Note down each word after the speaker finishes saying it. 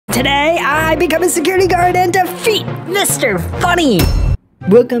Today, I become a security guard and defeat Mr. Funny!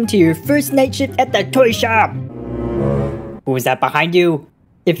 Welcome to your first night shift at the toy shop! Who is that behind you?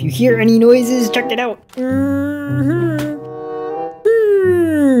 If you hear any noises, check it out.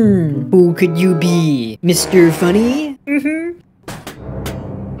 Who could you be? Mr. Funny?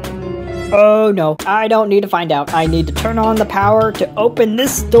 Oh no, I don't need to find out. I need to turn on the power to open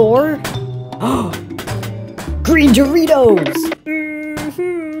this door. Green Doritos!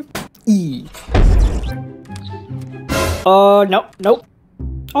 E. Oh no, nope.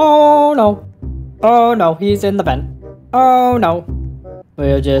 Oh no. Oh no, he's in the vent. Oh no.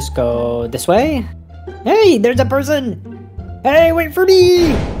 We'll just go this way. Hey, there's a person! Hey, wait for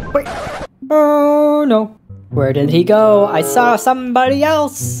me! Wait. Oh no. Where did he go? I saw somebody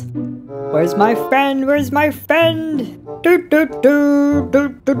else. Where's my friend? Where's my friend?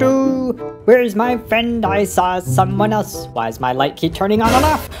 Where's my friend? I saw someone else. Why does my light keep turning on and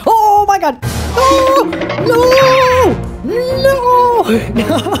off? Oh my god! Oh! No! No!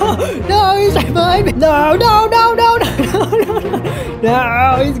 No! No! He's behind me! No! No! No! No! No! No! No!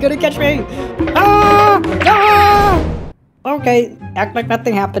 No! He's gonna catch me! Ah! Ah! Okay, act like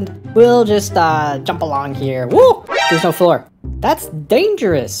nothing happened. We'll just jump along here. Woo! There's no floor. That's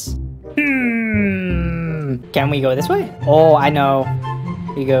dangerous. Can we go this way? Oh, I know.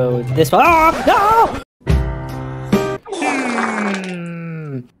 We go this way. Oh, no!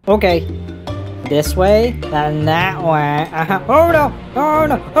 Okay. This way, then that way. Oh no! Oh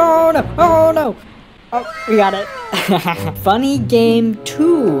no! Oh no! Oh no! Oh, we got it. Funny game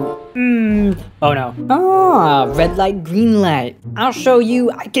 2. Oh no. Oh, red light, green light. I'll show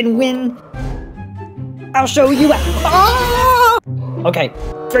you I can win. I'll show you. Oh! Okay,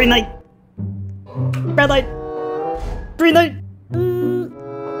 green light. Red light. Green light.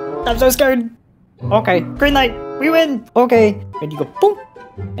 I'm so scared. Okay, green light. We win. Okay, and you go boom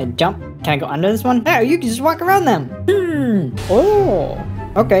and jump. Can I go under this one? No, you can just walk around them. Oh.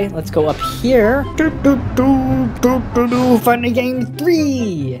 Okay, let's go up here. Funny game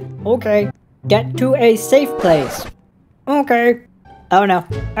 3. Okay, get to a safe place. Okay. Oh no.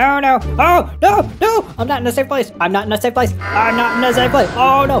 Oh no. Oh no. No. I'm not in a safe place. I'm not in a safe place. I'm not in a safe place.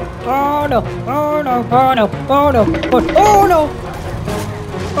 Oh no. Oh no. Oh no. Oh no. Oh no. Oh no.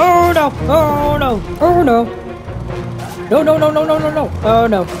 Oh no. Oh no. Oh no. No, no, no, no, no, no, no. Oh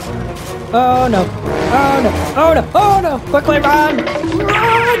no. Oh no. Oh no. Oh no. Oh no. Quickly run.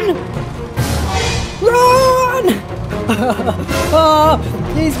 Run. Run. Oh,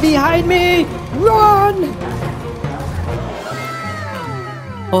 he's behind me. Run.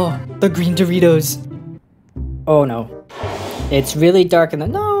 Oh, the green Doritos. Oh no. It's really dark in the...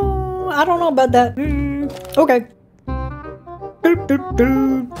 No, I don't know about that. Okay.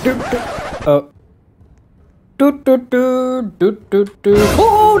 Oh. Oh,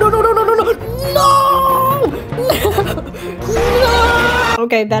 no, no, no, no, no, no! No! No!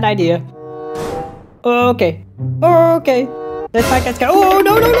 Okay, bad idea. Okay. Okay. Let's not get scared. Oh,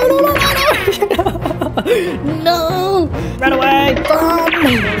 no, no, no, no, no, no, no! No! Run away! Run!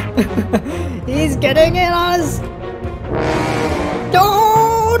 He's getting in on us!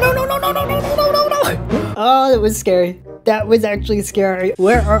 No! No, no, no, no, no, no, no, no, no! Oh, that was scary. That was actually scary.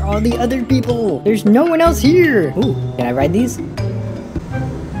 Where are all the other people? There's no one else here. Ooh, can I ride these?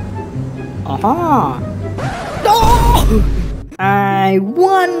 Aha! No! I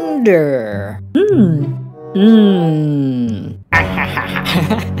wonder.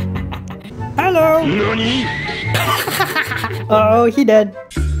 Hello. Nani? Oh, he dead.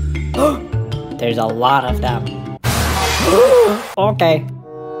 There's a lot of them. Okay.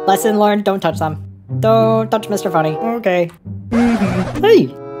 Lesson learned, don't touch them. Don't touch Mr. Funny. Okay. Hey,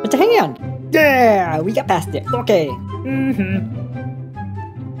 it's a hand. Yeah, we got past it. Okay.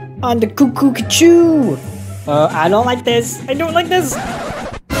 On the cuckoo choo. I don't like this. I don't like this.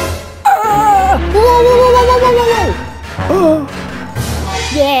 Ah! Whoa, whoa, whoa, whoa, whoa, whoa, whoa.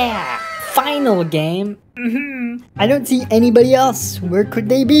 Yeah, final game. I don't see anybody else. Where could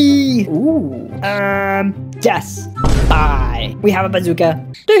they be? Ooh. Yes. Bye. We have a bazooka.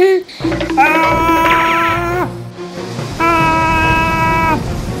 Ah! Ah!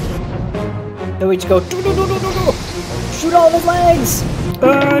 Then we just go. Shoot all his legs.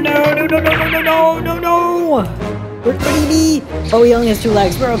 Oh no! No! No! No! No! No! No! No! Where could he be? Oh, he only has 2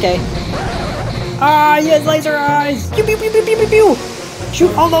 legs. We're okay. Ah! He has laser eyes. Pew! Pew! Pew! Pew! Pew! Pew! Pew!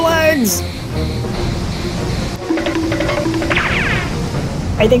 Shoot all the legs.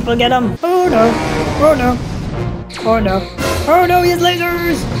 I think we'll get him. Oh no! Oh no! Oh no! Oh no! He has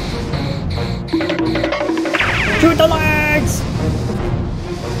lasers! Shoot the legs!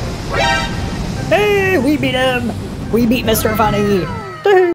 Hey! We beat him! We beat Mr. Funny!